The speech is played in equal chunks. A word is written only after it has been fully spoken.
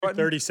button.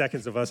 30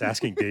 seconds of us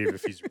asking Dave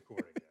if he's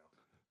recording now.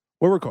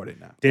 We're recording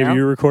now. Dave, Now?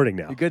 you're recording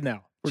now. You're good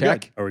now. We're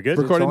Check. good. Are we good?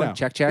 Recording on? now.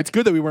 Check, check. It's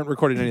good that we weren't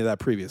recording any of that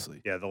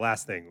previously. Yeah, the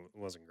last thing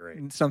wasn't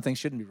great. Some things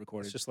shouldn't be Let's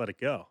recorded, just let it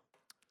go.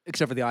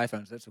 except for the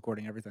iPhones. That's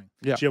recording everything.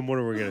 Yeah. Jim, what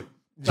are we going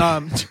to...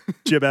 Um,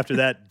 Jim, after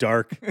that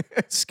dark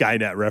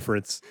Skynet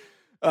reference.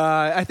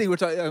 I think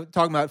we're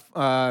talking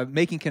about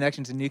making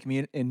connections in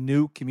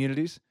new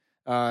communities,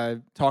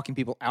 talking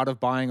people out of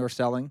buying or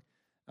selling,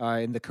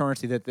 and the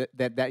currency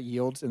that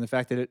yields, and the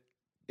fact that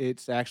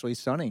it's actually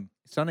sunning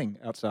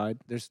outside.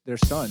 There's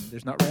sun.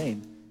 There's not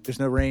rain. There's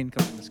no rain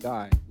coming from the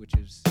sky, which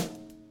is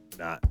It's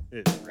I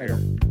rare.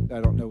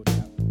 don't know what's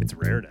happening. It's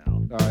rare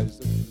now. There's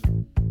a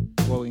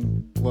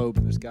glowing globe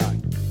in the sky.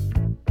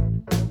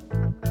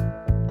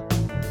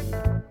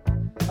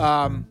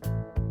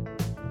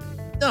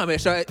 No, I mean,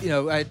 so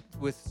I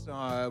with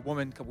a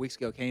woman a couple weeks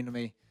ago came to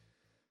me,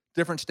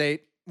 different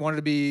state, wanted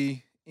to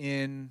be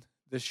in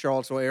the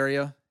Charlottesville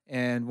area,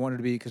 and wanted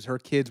to be because her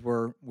kids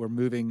were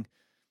moving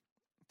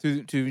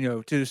to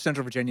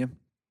Central Virginia,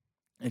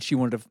 and she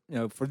wanted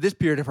to for this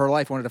period of her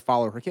life wanted to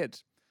follow her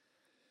kids,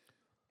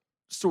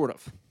 sort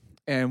of.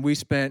 And we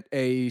spent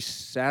a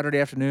Saturday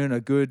afternoon, a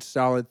good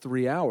solid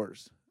 3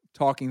 hours,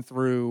 talking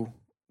through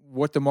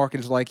what the market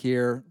is like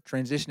here,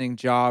 transitioning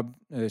job,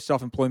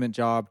 self-employment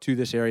job to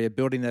this area,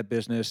 building that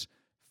business,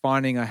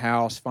 finding a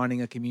house,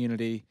 finding a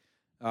community,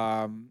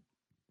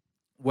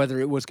 whether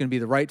it was going to be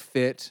the right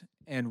fit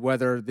and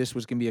whether this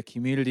was going to be a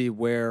community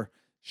where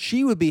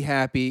she would be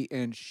happy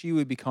and she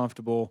would be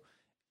comfortable.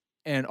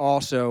 And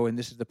also, and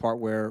this is the part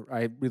where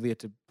I really had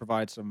to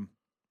provide some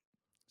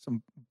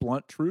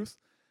blunt truth,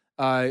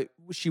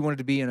 she wanted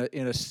to be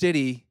in a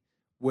city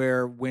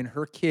where when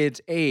her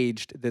kids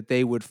aged, that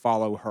they would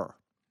follow her.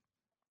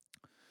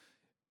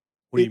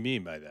 What do you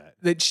mean by that?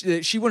 That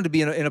she wanted to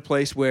be in a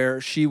place where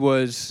she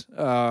was,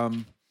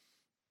 the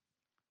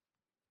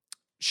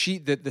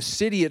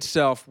city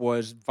itself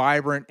was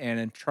vibrant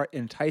and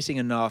enticing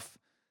enough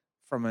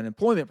from an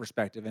employment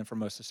perspective and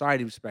from a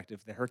society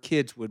perspective that her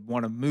kids would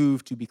want to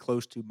move to be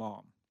close to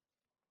mom.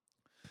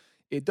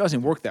 It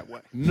doesn't work that way.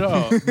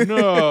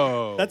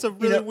 No. That's a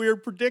really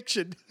weird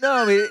prediction. No,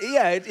 I mean,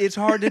 it's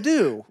hard to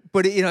do,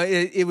 but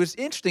it was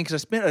interesting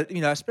because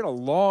I spent a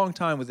long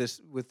time with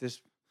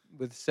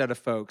a set of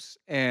folks,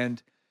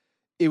 and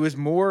it was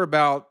more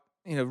about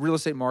real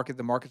estate market.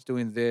 The market's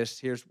doing this.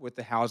 Here's what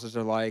the houses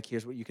are like.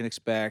 Here's what you can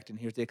expect, and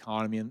here's the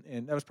economy.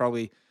 And that was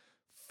probably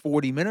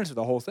 40 minutes of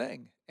the whole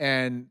thing,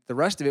 and the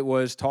rest of it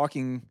was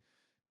talking,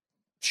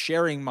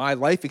 sharing my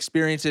life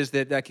experiences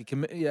that I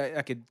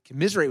could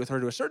commiserate with her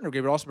to a certain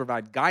degree, but also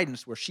provide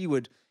guidance where she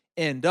would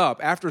end up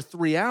after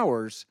 3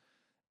 hours,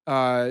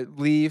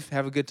 leave,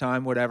 have a good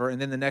time, whatever,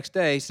 and then the next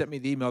day sent me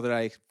the email that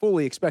I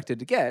fully expected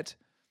to get.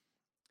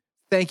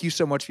 Thank you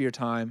so much for your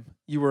time.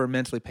 You were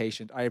immensely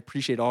patient. I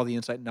appreciate all the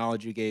insight and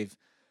knowledge you gave.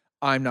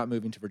 I'm not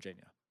moving to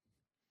Virginia,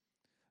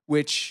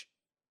 which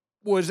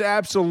was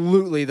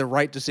absolutely the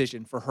right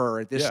decision for her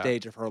at this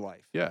stage of her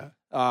life. Yeah.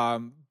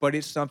 But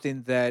it's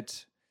something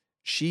that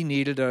she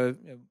needed a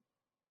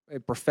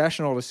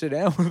professional to sit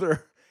down with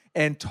her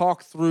and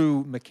talk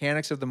through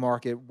mechanics of the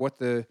market, what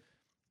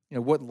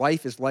what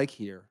life is like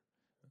here,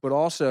 but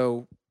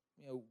also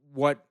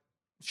what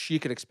she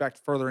could expect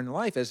further in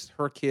life as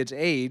her kids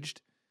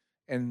aged,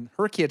 and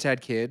her kids had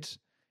kids,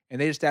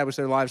 and they established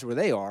their lives where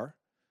they are,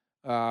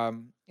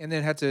 and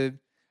then had to.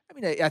 I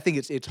mean, I think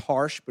it's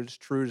harsh, but it's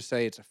true to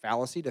say it's a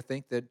fallacy to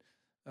think that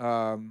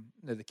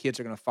the kids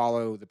are going to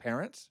follow the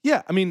parents.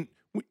 Yeah. I mean,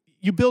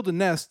 you build a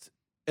nest,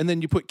 and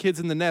then you put kids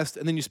in the nest,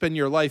 and then you spend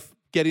your life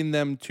getting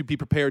them to be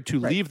prepared to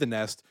leave the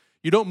nest.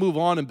 You don't move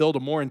on and build a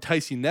more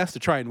enticing nest to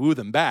try and woo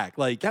them back.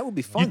 Like That would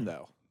be fun,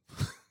 though.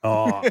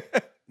 Oh,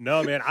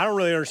 no, man. I don't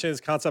really understand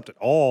this concept at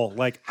all.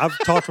 Like, I've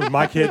talked with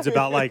my kids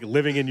about, like,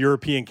 living in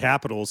European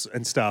capitals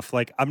and stuff.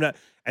 Like, I'm not,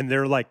 and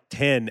they're, like,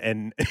 10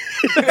 and,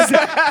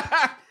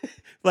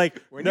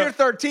 like. When you're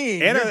 13,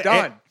 you're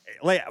done.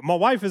 Like, my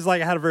wife is,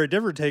 like, had a very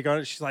different take on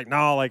it. She's like,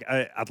 no, like,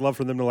 I'd love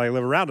for them to, like,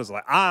 live around us.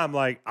 Like,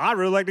 I'd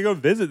really like to go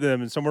visit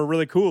them and somewhere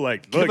really cool.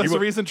 Like, look, give us a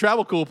reason to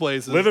travel cool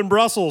places. live in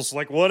Brussels,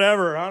 like,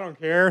 whatever. I don't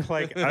care.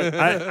 Like,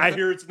 I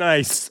hear it's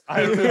nice.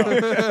 I don't know.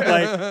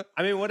 Like,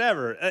 I mean,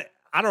 whatever.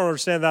 I don't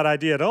understand that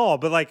idea at all.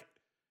 But, like,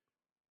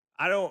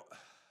 I don't,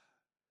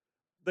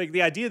 like,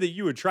 the idea that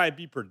you would try and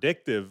be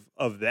predictive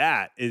of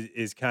that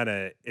is kind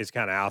of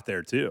out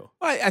there too.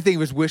 I think it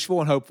was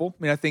wishful and hopeful.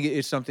 I mean, I think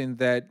it's something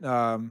that,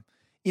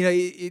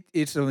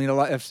 it's, I mean, a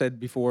lot I've said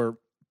before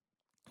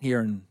here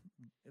and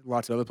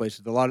lots of other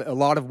places. A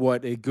lot of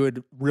what a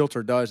good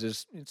realtor does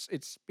is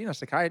it's being a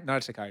psychiatrist, not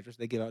a psychiatrist.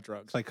 They give out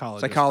drugs.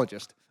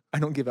 Psychologist. I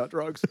don't give out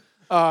drugs.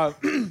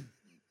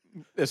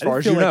 As far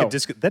as you know,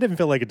 that didn't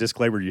feel like a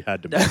disclaimer you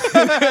had to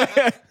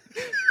make.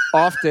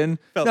 Often,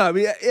 no. I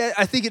mean,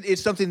 I think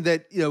it's something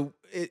that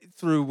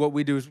through what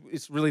we do is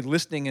it's really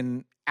listening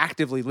and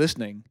actively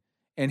listening,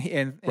 and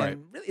really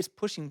it's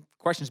pushing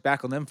questions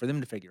back on them for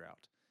them to figure out.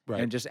 Right.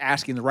 And just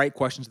asking the right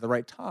questions at the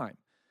right time.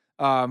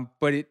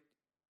 But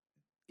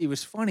it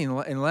was funny.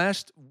 In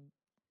last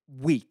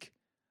week,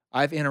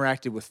 I've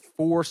interacted with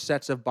 4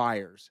 sets of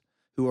buyers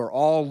who are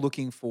all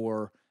looking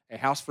for a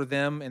house for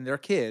them and their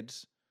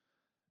kids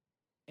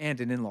and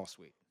an in-law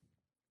suite.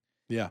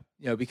 Yeah.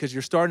 Because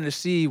you're starting to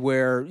see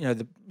where,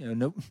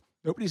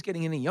 nobody's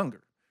getting any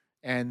younger.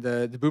 And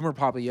the boomer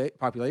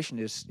population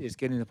is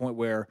getting to the point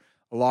where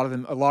a lot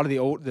of the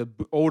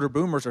older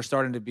boomers are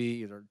starting to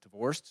be either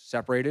divorced,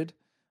 separated,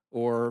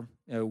 or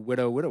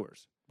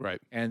widowers. Right.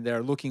 And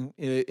they're looking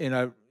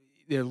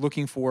they're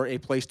looking for a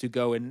place to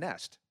go and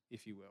nest,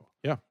 if you will.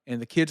 Yeah.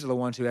 And the kids are the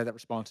ones who have that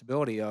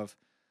responsibility of,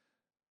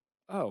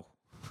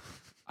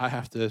 I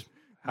have to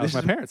house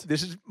my parents.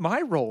 This is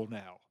my role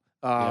now.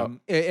 And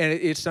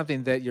it's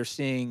something that you're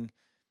seeing.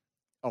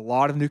 A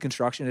lot of new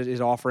construction is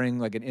offering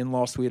like an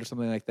in-law suite or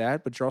something like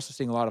that, but you're also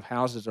seeing a lot of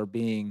houses are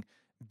being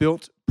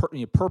built,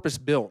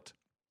 purpose-built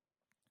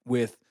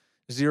with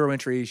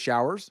zero-entry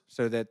showers,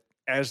 so that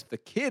as the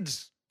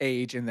kids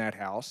age in that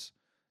house,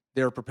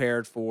 they're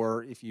prepared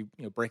for if you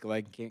break a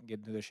leg and can't get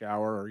into the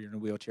shower, or you're in a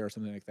wheelchair or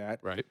something like that.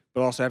 Right.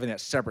 But also having that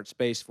separate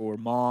space for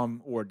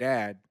mom or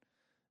dad,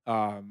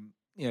 for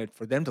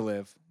them to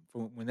live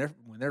when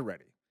they're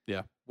ready.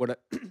 Yeah. What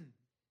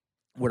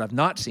I've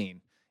not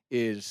seen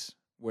is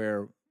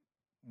where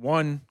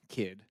one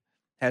kid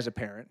has a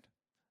parent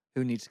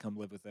who needs to come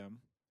live with them,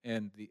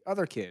 and the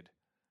other kid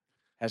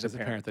has a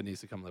parent that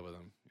needs to come live with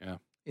them.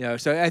 Yeah.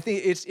 So I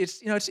think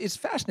it's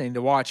fascinating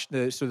to watch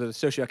the sort of the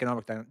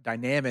socioeconomic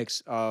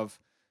dynamics of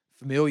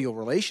familial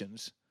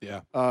relations.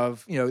 Yeah.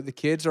 Of the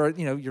kids are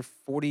you're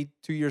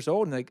 42 years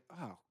old and like,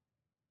 oh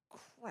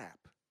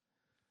crap,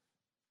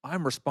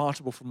 I'm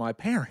responsible for my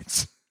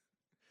parents,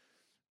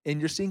 and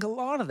you're seeing a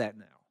lot of that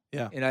now.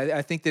 Yeah. And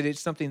I think that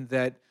it's something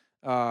that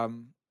a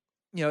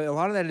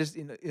lot of that is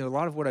a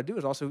lot of what I do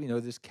is also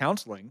this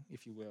counseling,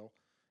 if you will,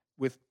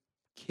 with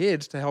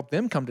kids to help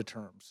them come to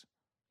terms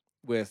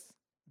with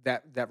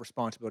that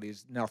responsibility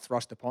is now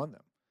thrust upon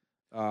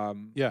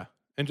them. Yeah.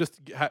 And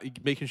just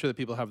making sure that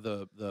people have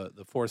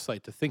the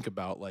foresight to think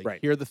about, like,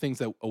 here are the things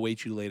that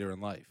await you later in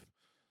life.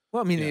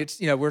 Well, I mean, it's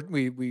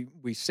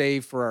we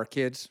save for our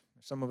kids.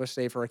 Some of us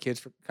save for our kids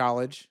for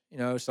college.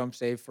 Some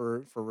save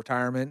for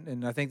retirement,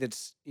 and I think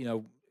that's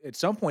at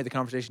some point the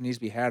conversation needs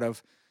to be had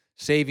of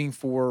saving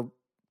for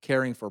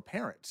caring for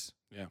parents.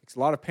 Yeah, because a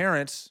lot of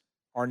parents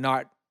are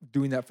not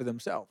doing that for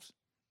themselves.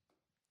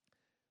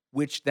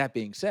 Which, that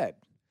being said,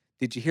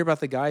 did you hear about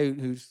the guy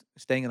who's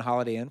staying in a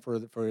Holiday Inn for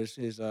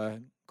his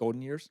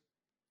golden years?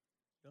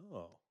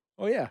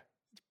 Oh yeah,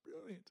 it's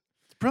brilliant.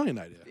 It's a brilliant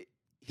idea.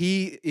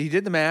 He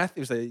did the math. It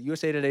was a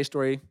USA Today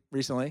story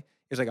recently.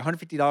 It was like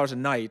 $150 a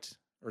night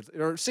or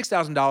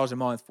 $6,000 a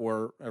month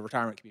for a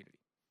retirement community.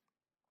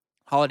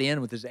 Holiday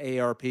Inn with his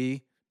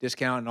AARP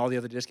discount and all the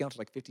other discounts,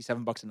 like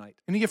 $57 a night.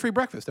 And you get free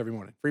breakfast every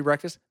morning. Free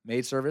breakfast,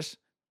 maid service.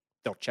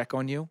 They'll check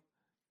on you.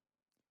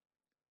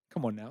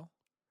 Come on now.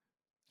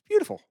 It's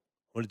beautiful.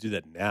 I want to do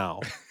that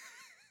now.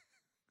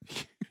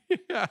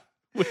 Yeah.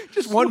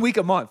 Just 1 week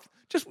a month.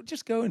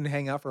 Just go and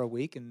hang out for a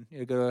week and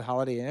go to a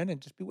Holiday Inn and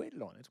just be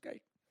waited on. It's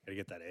great. Gotta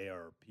get that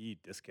AARP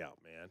discount,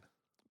 man.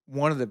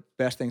 One of the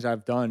best things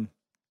I've done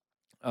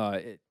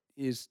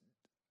is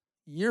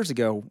years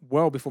ago,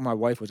 well before my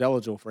wife was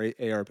eligible for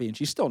AARP, and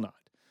she's still not.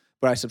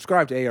 But I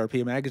subscribed to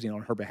AARP magazine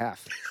on her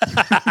behalf.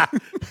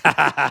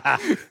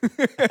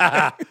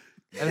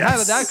 And how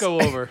did that go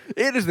over?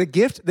 It is the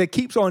gift that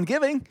keeps on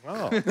giving.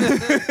 Oh.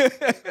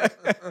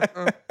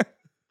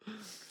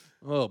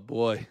 Oh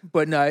boy.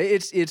 But no,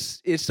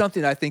 it's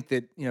something I think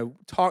that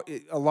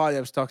a lot. I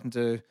was talking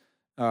to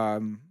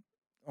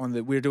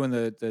we're doing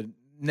the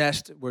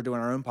Nest. We're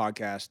doing our own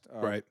podcast.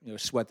 Right.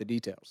 Sweat the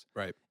Details.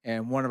 Right.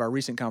 And one of our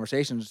recent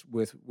conversations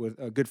with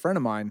a good friend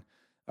of mine,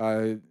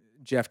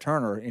 Jeff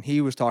Turner, and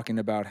he was talking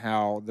about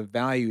how the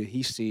value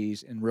he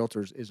sees in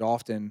realtors is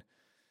often,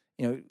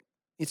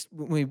 it's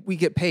when we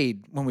get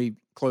paid when we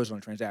close on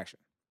a transaction.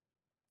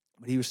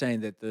 But he was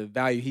saying that the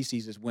value he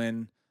sees is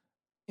when,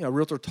 a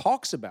realtor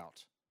talks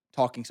about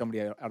talking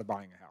somebody out of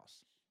buying a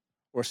house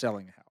or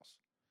selling a house,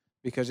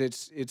 because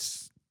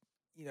it's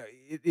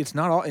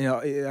not all,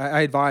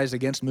 I advise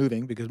against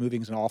moving because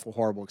moving is an awful,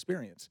 horrible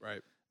experience.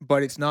 Right.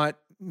 But it's not,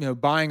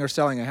 buying or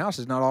selling a house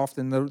is not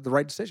often the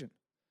right decision.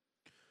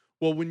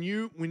 Well, when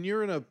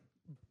you're in a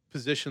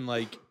position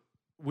like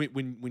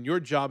when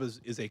your job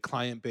is a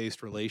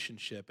client-based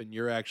relationship and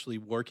you're actually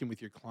working with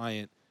your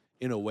client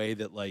in a way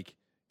that, like,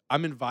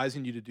 I'm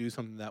advising you to do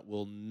something that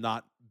will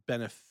not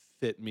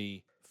benefit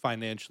me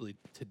financially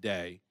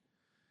today,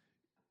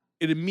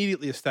 it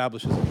immediately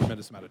establishes a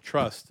tremendous amount of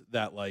trust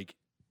that, like,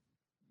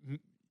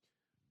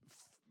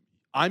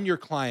 I'm your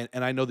client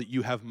and I know that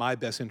you have my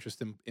best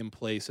interest in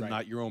place and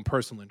not your own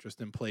personal interest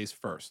in place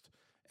first.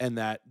 And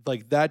that,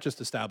 like, that just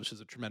establishes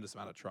a tremendous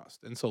amount of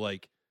trust. And so,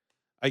 like,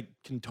 I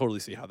can totally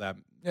see how that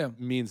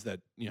means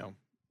that,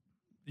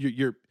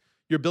 you're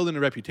building a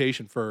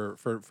reputation for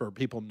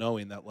people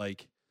knowing that,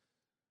 like,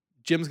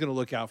 Jim's going to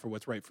look out for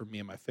what's right for me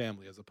and my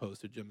family, as opposed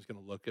to Jim's going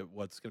to look at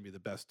what's going to be the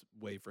best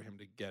way for him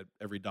to get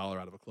every dollar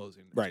out of a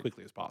closing as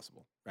quickly as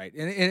possible. Right.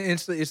 And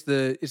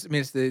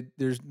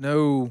there's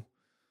no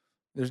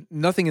there's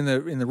nothing in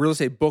the real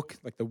estate book,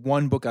 like the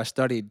one book I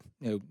studied,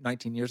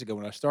 19 years ago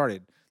when I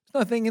started.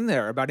 There's nothing in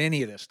there about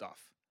any of this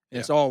stuff. And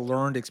It's all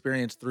learned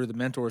experience through the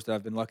mentors that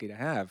I've been lucky to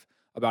have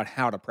about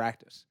how to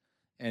practice,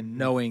 and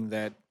knowing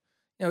that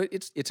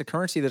it's a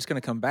currency that's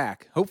going to come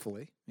back.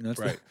 Hopefully,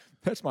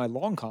 that's my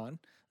long con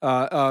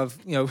of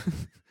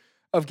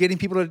of getting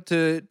people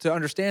to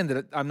understand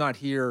that I'm not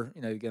here.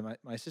 Again,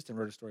 my assistant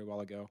wrote a story a while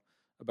ago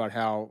about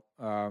how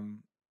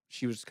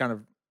she was kind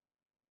of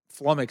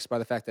flummoxed by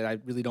the fact that I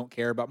really don't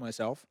care about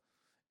myself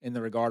in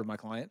the regard of my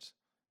clients.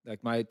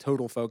 Like, my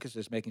total focus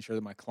is making sure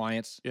that my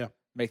clients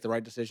make the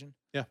right decision.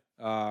 Yeah.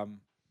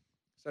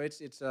 So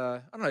it's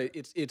I don't know,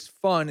 it's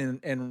fun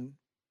and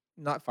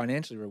not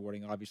financially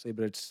rewarding, obviously,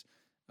 but it's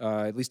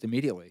at least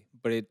immediately.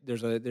 But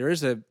there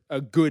is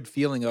a good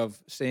feeling of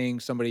seeing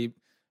somebody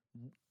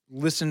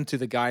listen to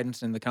the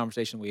guidance and the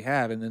conversation we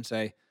have, and then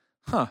say,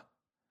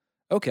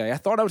 okay, I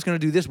thought I was going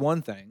to do this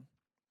one thing,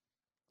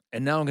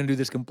 and now I'm going to do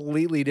this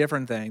completely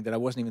different thing that I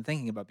wasn't even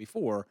thinking about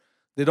before,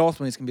 that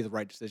ultimately is going to be the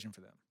right decision for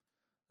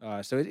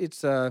them. So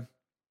it's I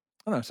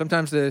don't know,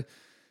 sometimes the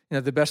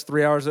best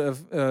 3 hours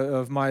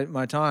of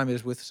my time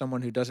is with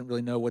someone who doesn't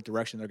really know what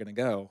direction they're going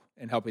to go,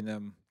 and helping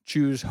them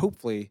choose,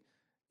 hopefully,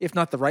 if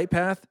not the right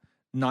path,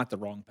 not the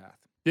wrong path.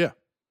 Yeah.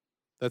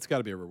 That's got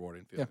to be a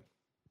rewarding feeling.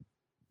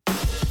 Yeah.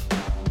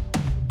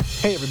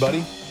 Hey,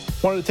 everybody.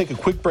 Wanted to take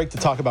a quick break to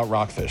talk about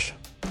Rockfish.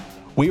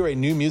 We are a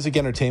new music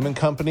entertainment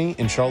company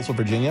in Charlottesville,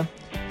 Virginia,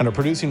 and are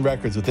producing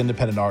records with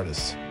independent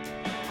artists.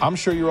 I'm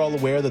sure you're all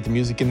aware that the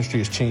music industry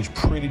has changed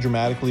pretty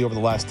dramatically over the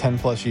last 10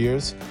 plus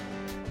years.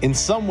 In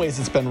some ways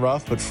it's been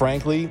rough, but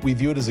frankly, we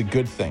view it as a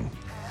good thing.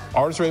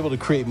 Artists are able to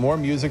create more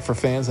music for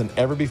fans than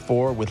ever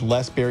before with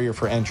less barrier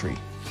for entry.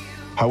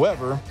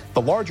 However,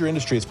 the larger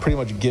industry has pretty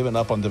much given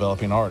up on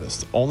developing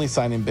artists, only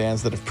signing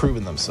bands that have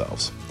proven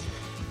themselves.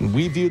 And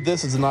we viewed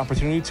this as an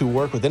opportunity to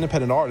work with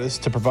independent artists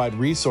to provide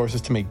resources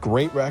to make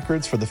great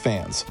records for the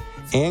fans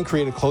and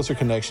create a closer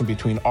connection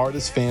between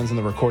artists, fans, and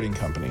the recording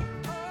company.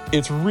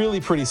 It's really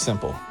pretty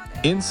simple.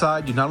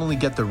 Inside, you not only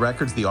get the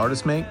records the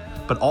artists make,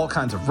 but all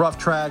kinds of rough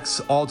tracks,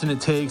 alternate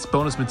takes,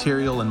 bonus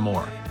material, and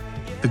more.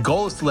 The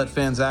goal is to let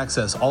fans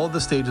access all of the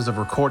stages of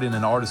recording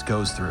an artist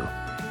goes through.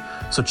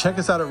 So check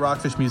us out at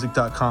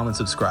rockfishmusic.com and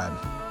subscribe.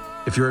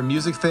 If you're a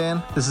music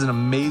fan, this is an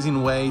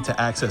amazing way to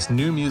access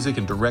new music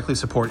and directly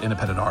support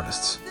independent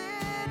artists.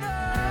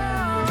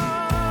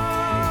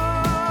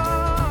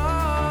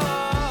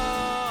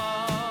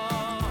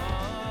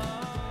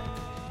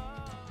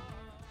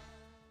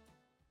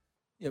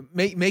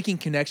 Making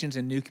connections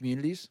in new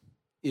communities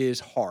is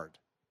hard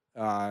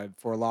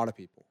for a lot of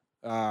people.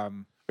 Are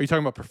you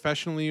talking about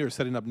professionally or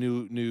setting up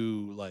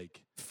new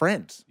like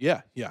friends?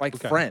 Yeah. Like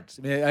friends.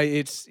 I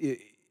mean,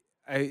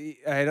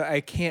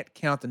 I can't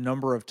count the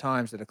number of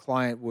times that a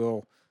client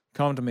will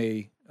come to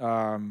me,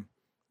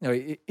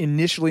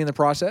 initially in the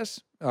process,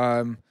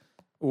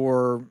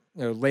 or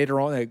later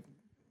on, a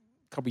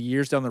couple of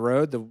years down the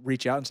road, they'll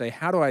reach out and say,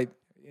 "How do I?"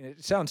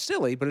 It sounds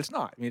silly, but it's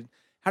not. I mean,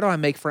 how do I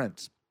make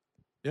friends?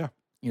 Yeah.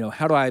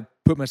 How do I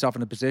put myself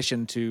in a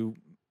position to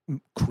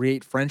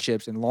create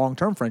friendships and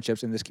long-term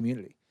friendships in this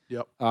community?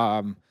 Yep.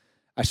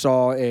 I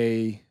saw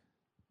a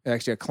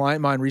client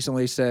of mine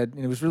recently said,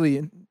 and it was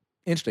really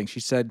interesting. She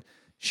said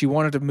she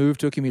wanted to move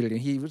to a community,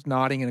 and he was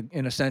nodding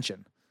in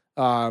ascension.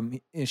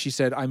 And she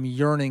said, "I'm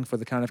yearning for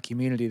the kind of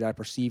community that I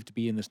perceive to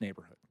be in this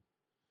neighborhood."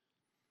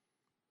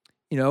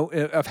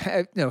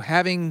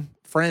 Having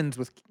friends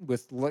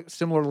with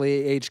similarly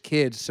aged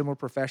kids, similar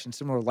professions,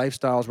 similar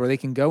lifestyles, where they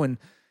can go and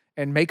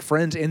make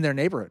friends in their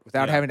neighborhood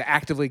without having to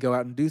actively go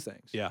out and do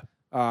things. Yeah.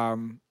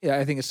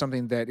 I think it's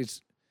something that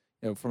it's,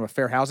 from a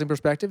fair housing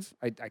perspective,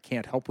 I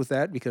can't help with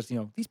that because,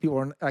 these people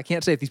are, I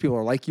can't say if these people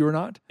are like you or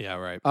not. Yeah,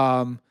 right.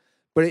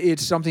 But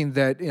it's something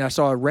that, I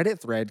saw a Reddit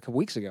thread a couple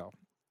weeks ago,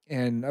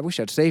 and I wish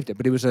I'd saved it,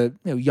 but it was a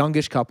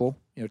youngish couple,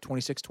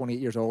 26, 28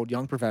 years old,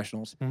 young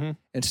professionals, Mm-hmm.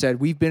 and said,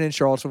 "We've been in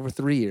Charlottesville for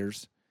 3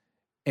 years,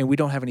 and we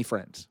don't have any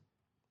friends.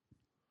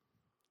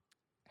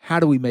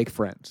 How do we make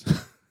friends?"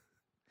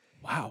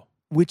 Wow.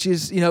 Which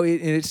is,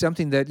 it's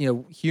something that,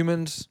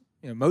 humans,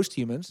 most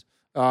humans,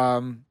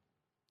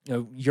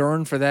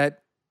 yearn for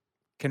that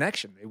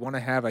connection. They want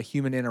to have a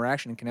human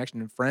interaction and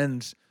connection and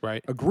friends,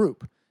 Right. a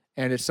group.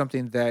 And it's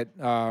something that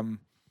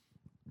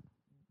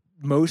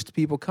most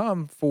people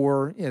come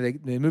for,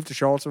 they move to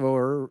Charlottesville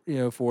or,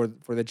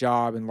 for the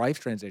job and life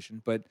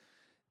transition. But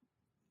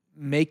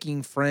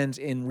making friends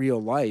in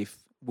real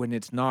life, when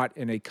it's not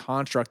in a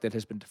construct that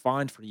has been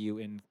defined for you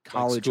in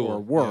college school, or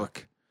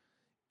work,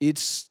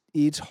 it's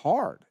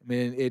hard. I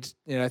mean,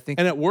 I think,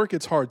 And at work,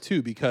 it's hard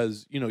too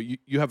because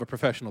you have a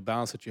professional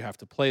balance that you have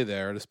to play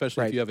there, and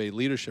especially if Right. you have a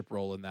leadership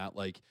role in that,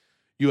 like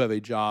you have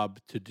a job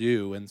to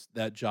do, and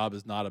that job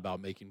is not about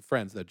making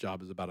friends. That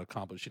job is about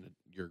accomplishing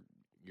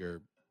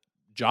your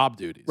job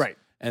duties, right.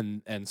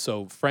 And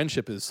so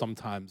friendship is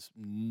sometimes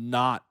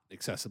not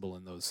accessible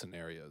in those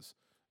scenarios.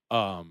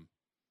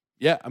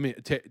 Yeah, I mean,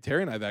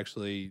 Terry and I have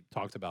actually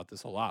talked about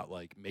this a lot.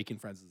 Like making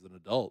friends as an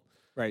adult,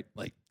 Right.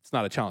 like it's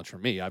not a challenge for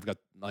me. I've got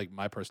like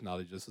my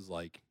personality just is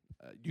like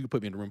you can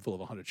put me in a room full of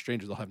 100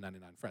 strangers, I'll have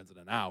 99 friends in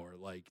an hour.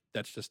 Like,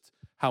 that's just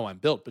how I'm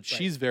built. But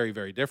she's very,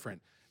 very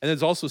different. And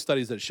there's also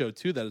studies that show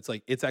too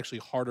that it's actually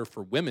harder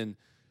for women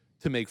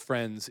to make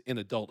friends in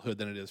adulthood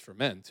than it is for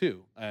men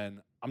too.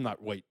 And I'm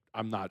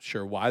not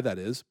sure why that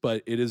is,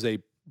 but it is a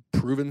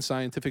proven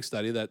scientific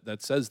study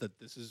that says that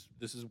this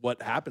is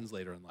what happens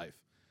later in life.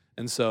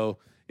 And so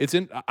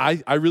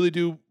I really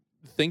do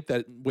think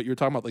that what you're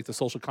talking about, like the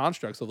social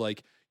constructs of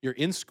like, you're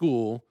in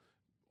school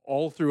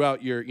all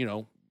throughout your,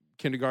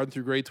 kindergarten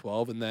through grade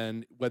 12, and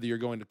then whether you're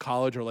going to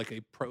college or like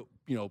a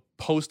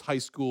post high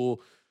school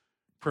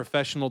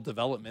professional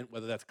development,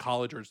 whether that's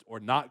college or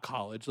not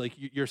college, like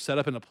you're set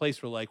up in a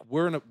place where like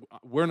we're in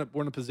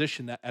a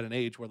position that at an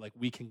age where like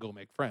we can go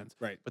make friends.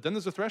 Right. But then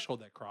there's a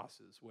threshold that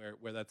crosses where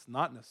that's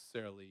not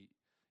necessarily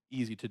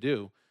easy to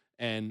do,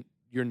 and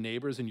your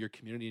neighbors and your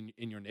community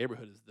in your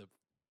neighborhood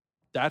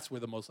that's where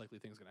the most likely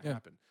thing is going to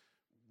happen.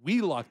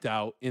 We lucked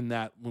out in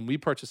that when we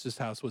purchased this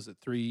house, was it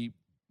a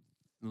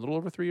little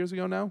over 3 years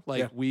ago now?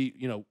 Like we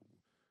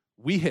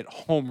hit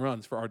home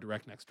runs for our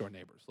direct next door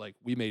neighbors. Like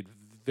we made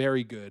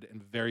very good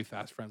and very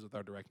fast friends with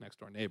our direct next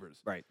door neighbors.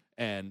 Right.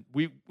 And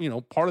we,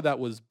 part of that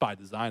was by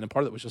design and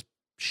part of it was just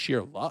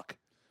sheer luck.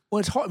 Well,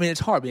 it's hard. I mean,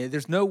 it's hard. I mean,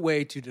 there's no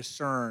way to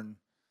discern.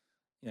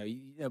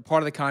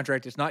 Part of the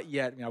contract is not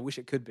yet. I mean, I wish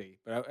it could be,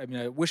 but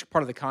I wish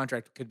part of the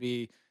contract could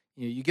be.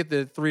 You get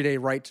the 3-day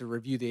right to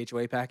review the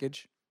HOA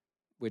package,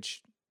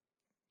 which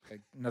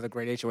another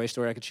great HOA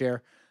story I could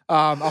share.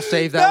 I'll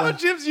save that one.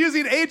 Jim's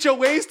using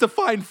HOAs to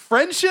find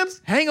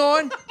friendships. Hang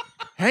on,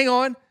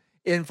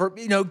 and for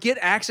get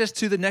access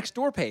to the next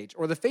door page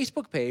or the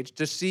Facebook page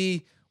to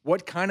see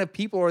what kind of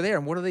people are there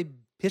and what are they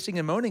pissing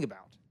and moaning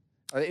about.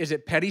 Is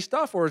it petty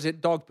stuff or is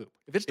it dog poop?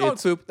 If it's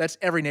dog poop, that's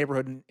every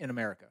neighborhood in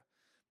America.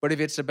 But if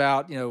it's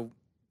about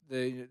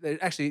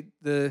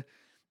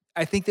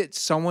I think that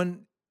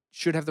someone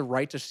should have the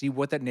right to see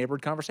what that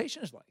neighborhood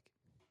conversation is like.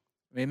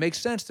 I mean, it makes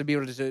sense to be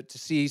able to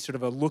see sort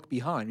of a look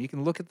behind. You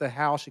can look at the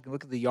house, you can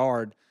look at the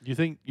yard. You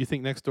think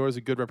next door is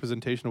a good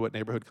representation of what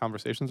neighborhood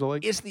conversations are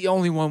like? It's the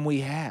only one we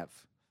have.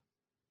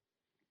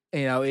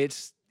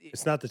 It's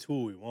not the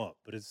tool we want,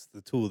 but it's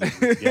the tool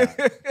that we got.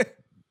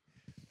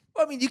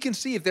 Well, I mean, you can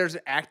see if there's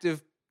an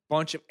active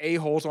bunch of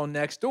a-holes on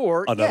next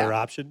door. Another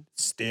option,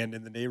 stand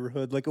in the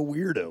neighborhood like a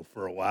weirdo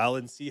for a while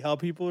and see how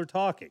people are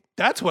talking.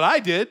 That's what I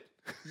did.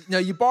 No,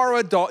 you borrow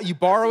a dog. You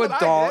borrow a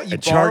dog.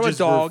 And charges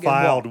were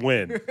filed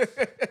when?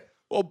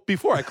 Well,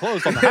 before I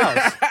closed on the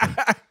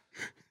house.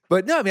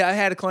 But no, I mean, I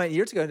had a client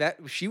years ago that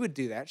she would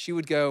do that. She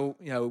would go,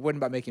 it wasn't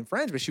about making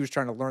friends, but she was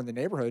trying to learn the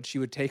neighborhood. She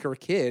would take her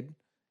kid.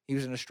 He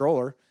was in a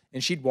stroller,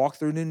 and she'd walk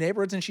through new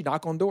neighborhoods and she'd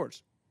knock on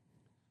doors.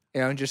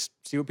 And just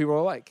see what people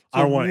are like.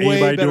 I don't want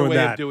anybody doing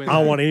that. I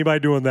don't want anybody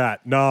doing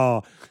that.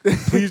 No.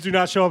 Please do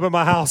not show up at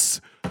my house.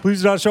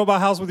 Please do not show up at my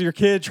house with your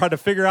kid trying to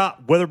figure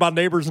out whether my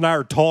neighbors and I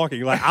are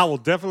talking. Like, I will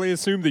definitely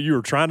assume that you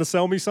were trying to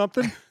sell me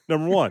something,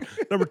 number one.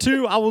 Number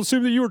two, I will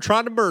assume that you were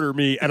trying to murder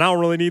me, and I don't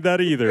really need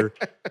that either.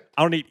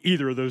 I don't need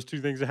either of those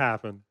two things to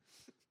happen.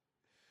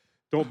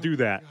 Don't do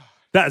that.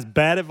 That is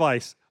bad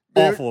advice.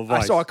 Awful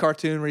advice. I saw a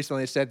cartoon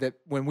recently that said that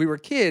when we were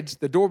kids,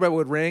 the doorbell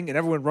would ring and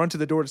everyone would run to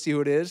the door to see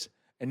who it is.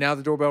 And now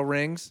the doorbell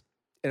rings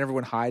and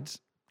everyone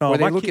hides. Or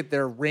they look at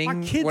their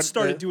ring. My kids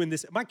started doing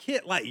this. My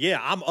kid,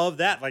 I'm of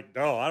that. Like,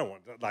 no, I don't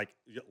want to,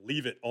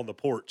 leave it on the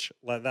porch.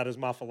 Like, that is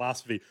my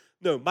philosophy.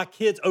 No, my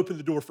kids open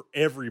the door for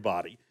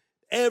everybody.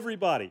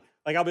 Everybody.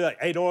 Like, I'll be like,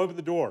 hey, don't open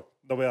the door.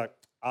 They'll be like,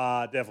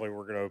 definitely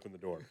we're going to open the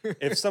door.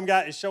 If some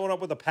guy is showing up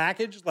with a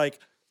package,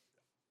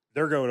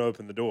 they're going to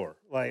open the door.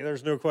 Like,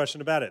 there's no question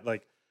about it.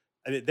 Like,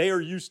 they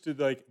are used to,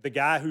 the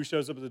guy who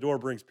shows up at the door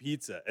brings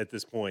pizza at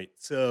this point.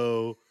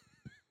 So...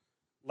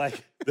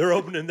 they're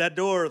opening that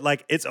door,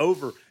 it's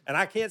over. And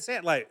I can't say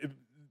it.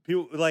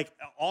 People,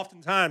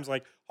 oftentimes,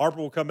 Harper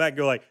will come back and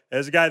go,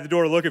 there's a guy at the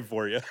door looking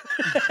for you.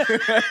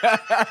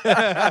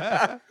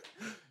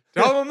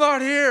 Tell him I'm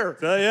not here.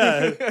 So,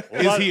 yeah.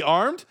 Is he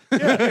armed?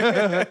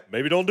 Yeah.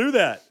 Maybe don't do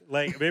that.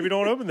 Maybe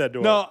don't open that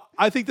door. No,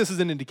 I think this is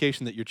an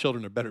indication that your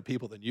children are better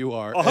people than you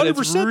are. 100% and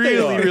it's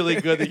really, really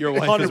good that your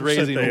wife is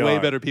raising way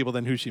better people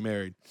than who she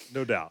married.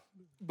 No doubt.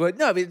 But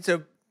no, I mean,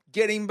 so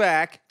getting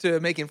back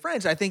to making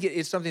friends, I think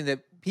it's something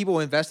that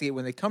people investigate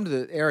when they come to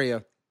the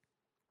area.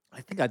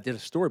 I think I did a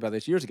story about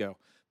this years ago.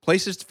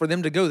 Places for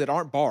them to go that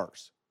aren't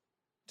bars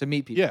to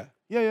meet people.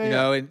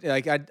 Yeah. And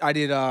I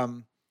did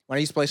when I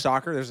used to play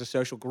soccer. There's a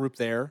social group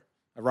there.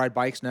 I ride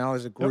bikes now.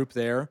 There's a group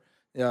there.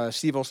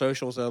 Seville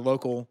Social is a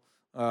local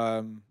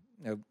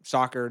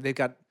soccer. They've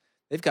got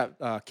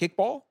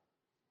kickball.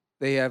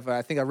 They have.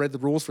 I think I read the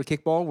rules for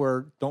kickball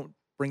where don't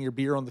bring your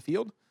beer on the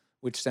field,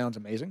 which sounds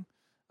amazing.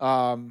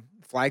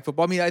 Flag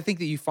football. I mean, I think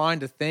that you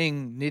find a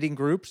thing, knitting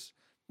groups,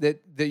 that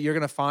you're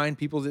going to find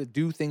people that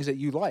do things that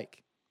you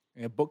like.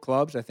 Book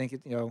clubs. I think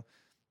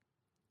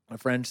my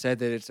friend said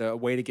that it's a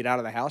way to get out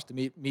of the house to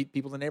meet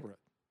people in the neighborhood.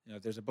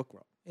 If there's a book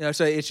club.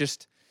 So it's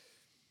just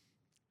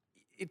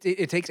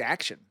it takes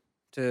action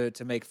to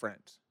make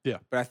friends. Yeah.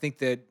 But I think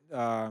that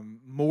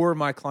more of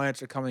my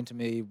clients are coming to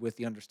me with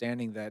the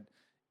understanding that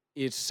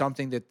it's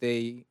something that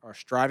they are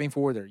striving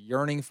for, they're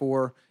yearning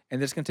for,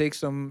 and this can take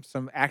some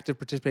active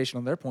participation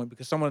on their point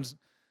because someone's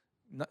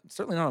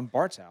certainly not in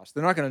Bart's house.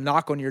 They're not going to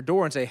knock on your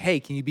door and say, "Hey,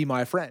 can you be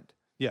my friend?"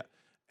 Yeah.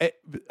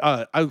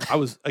 I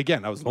was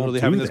literally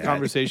having this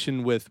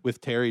conversation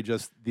with Terry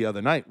just the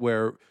other night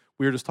where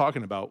we were just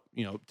talking about,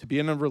 to be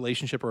in a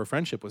relationship or a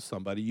friendship with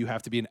somebody, you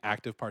have to be an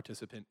active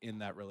participant in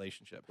that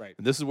relationship. Right.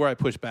 And this is where I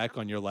push back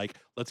on your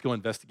let's go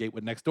investigate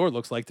what next door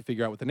looks like to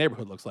figure out what the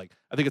neighborhood looks like.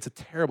 I think it's a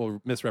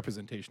terrible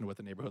misrepresentation of what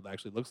the neighborhood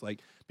actually looks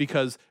like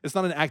because it's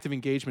not an active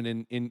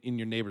engagement in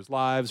your neighbors'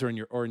 lives or in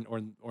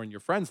your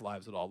friends'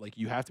 lives at all. Like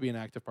you have to be an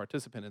active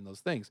participant in those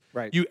things.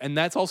 Right. And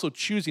that's also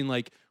choosing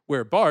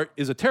where Bart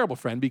is a terrible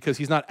friend because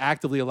he's not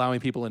actively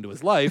allowing people into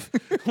his life.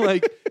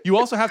 You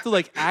also have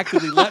to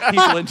actively let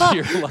people into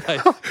your life.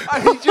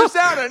 Just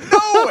out of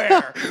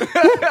nowhere.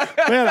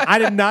 Man, I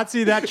did not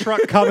see that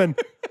truck coming.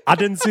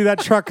 But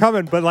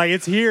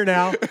it's here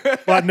now.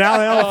 But now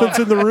the elephant's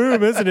in the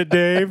room, isn't it,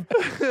 Dave?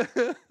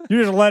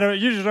 You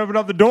just open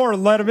up the door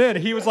and let him in.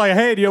 He was like,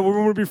 "Hey, do you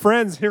want to be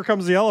friends? Here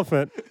comes the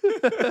elephant."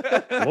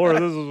 Lord,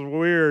 this is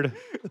weird.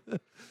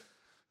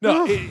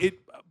 No,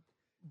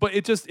 but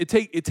it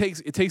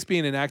takes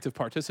being an active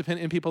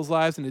participant in people's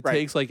lives, and it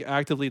takes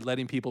actively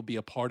letting people be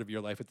a part of your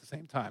life at the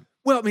same time.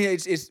 Well, I mean,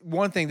 it's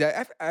one thing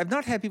that I've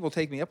not had people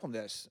take me up on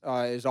this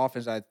as often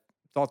as I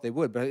thought they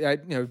would,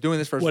 but doing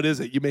this for what is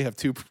it? You may have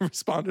two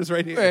responders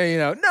right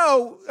here.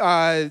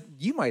 No,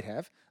 you might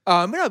have.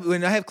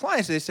 When I have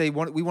clients, they say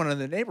we want in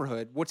the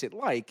neighborhood. What's it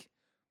like?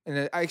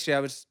 And I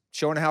was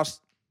showing a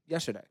house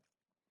yesterday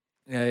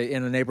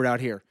in a neighborhood out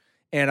here,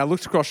 and I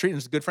looked across the street, and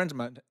it's good friends of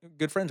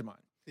mine.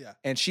 Yeah.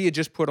 And she had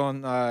just put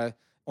on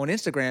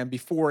Instagram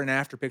before and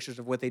after pictures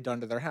of what they'd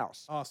done to their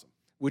house. Awesome.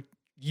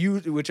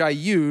 Which I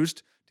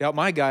used to help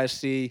my guys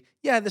see,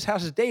 this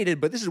house is dated,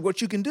 but this is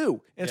what you can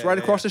do. And it's right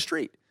across the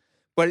street.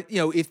 But,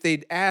 if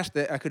they'd asked,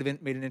 that I could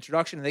have made an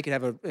introduction and they could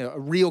have a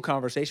real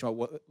conversation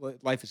about what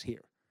life is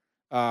here.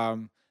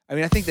 I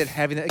think that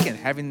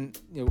having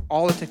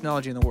all the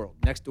technology in the world,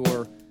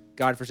 Nextdoor,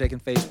 godforsaken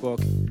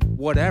Facebook,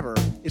 whatever,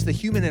 is the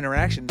human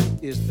interaction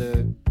is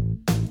the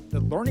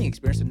learning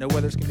experience to know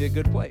whether it's going to be a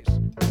good place.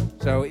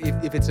 So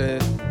if it's a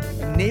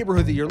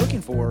neighborhood that you're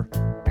looking for,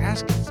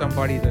 ask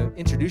somebody to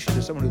introduce you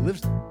to someone who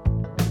lives there.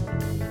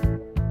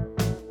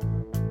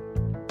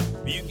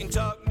 You can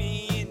talk